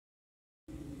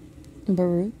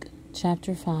Baruch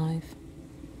Chapter 5.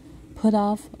 Put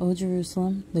off, O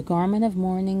Jerusalem, the garment of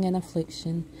mourning and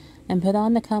affliction, and put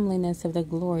on the comeliness of the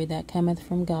glory that cometh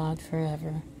from God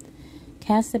forever.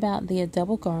 Cast about thee a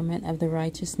double garment of the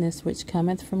righteousness which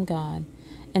cometh from God,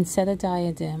 and set a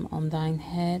diadem on thine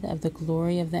head of the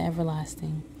glory of the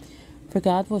everlasting. For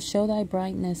God will show thy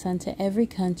brightness unto every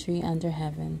country under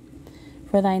heaven.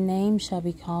 For thy name shall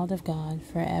be called of God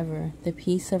forever, the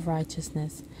peace of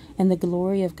righteousness, and the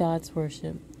glory of God's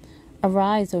worship.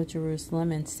 Arise, O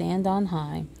Jerusalem, and stand on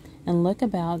high, and look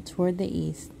about toward the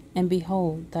east, and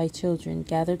behold thy children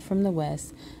gathered from the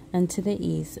west unto the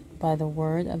east by the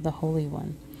word of the Holy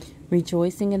One,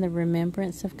 rejoicing in the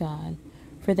remembrance of God.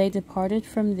 For they departed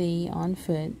from thee on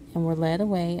foot, and were led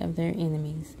away of their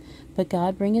enemies. But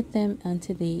God bringeth them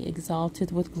unto thee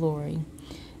exalted with glory,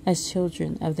 as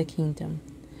children of the kingdom.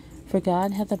 For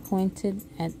God hath appointed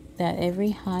that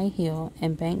every high hill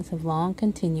and banks of long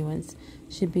continuance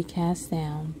should be cast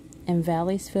down, and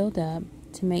valleys filled up,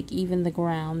 to make even the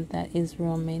ground that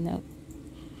Israel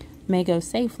may go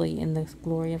safely in the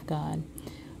glory of God.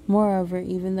 Moreover,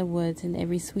 even the woods and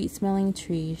every sweet-smelling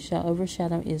tree shall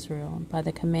overshadow Israel by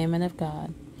the commandment of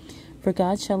God. For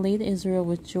God shall lead Israel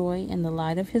with joy in the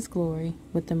light of his glory,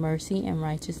 with the mercy and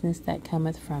righteousness that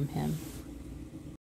cometh from him.